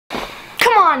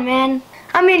on, man.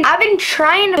 I mean, I've been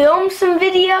trying to film some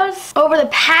videos over the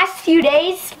past few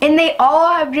days, and they all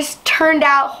have just turned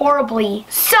out horribly.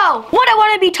 So, what I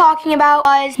want to be talking about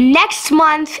is next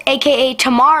month, aka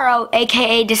tomorrow,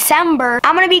 aka December,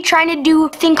 I'm going to be trying to do a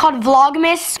thing called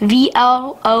Vlogmas,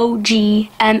 V-L-O-G-M-A-S,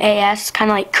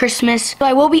 kind of like Christmas. So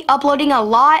I will be uploading a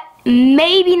lot,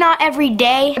 maybe not every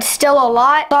day, but still a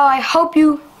lot. So I hope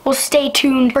you will stay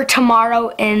tuned for tomorrow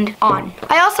and on.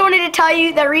 I also wanted to tell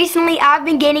you that recently I've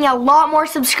been gaining a lot more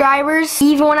subscribers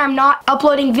even when I'm not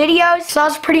uploading videos, so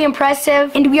that's pretty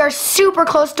impressive. And we are super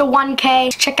close to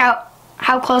 1K. Check out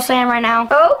how close I am right now.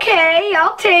 Okay,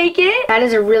 I'll take it. That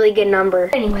is a really good number.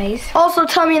 Anyways, also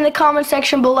tell me in the comment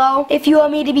section below if you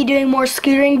want me to be doing more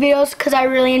scootering videos, because I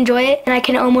really enjoy it and I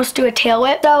can almost do a tail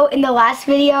whip. So in the last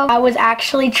video, I was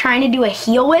actually trying to do a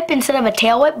heel whip instead of a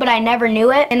tail whip, but I never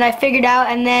knew it, and I figured out,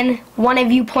 and then one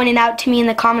of you pointed out to me in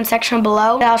the comment section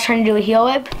below that I was trying to do a heel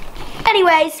whip.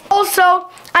 Anyways, also,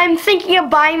 I'm thinking of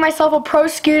buying myself a pro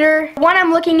scooter. One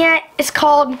I'm looking at is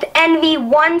called the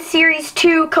NV1 Series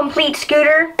 2 Complete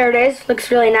Scooter. There it is. Looks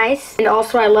really nice. And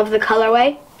also, I love the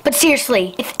colorway. But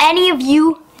seriously, if any of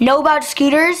you know about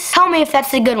scooters, tell me if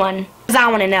that's a good one, because I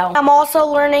want to know. I'm also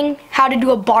learning how to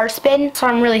do a bar spin, so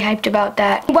I'm really hyped about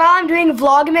that. While I'm doing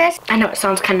Vlogmas, I know it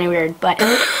sounds kind of weird, but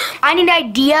I need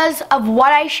ideas of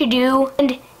what I should do.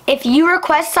 And if you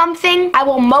request something, I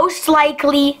will most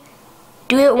likely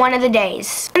do it one of the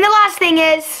days. And the last thing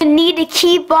is, you need to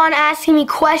keep on asking me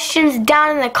questions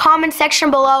down in the comment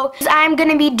section below, because I'm going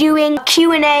to be doing a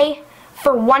Q&A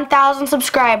for 1,000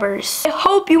 subscribers. I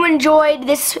hope you enjoyed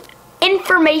this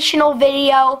informational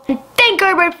video, and thank you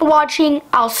everybody for watching.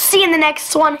 I'll see you in the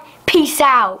next one. Peace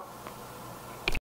out.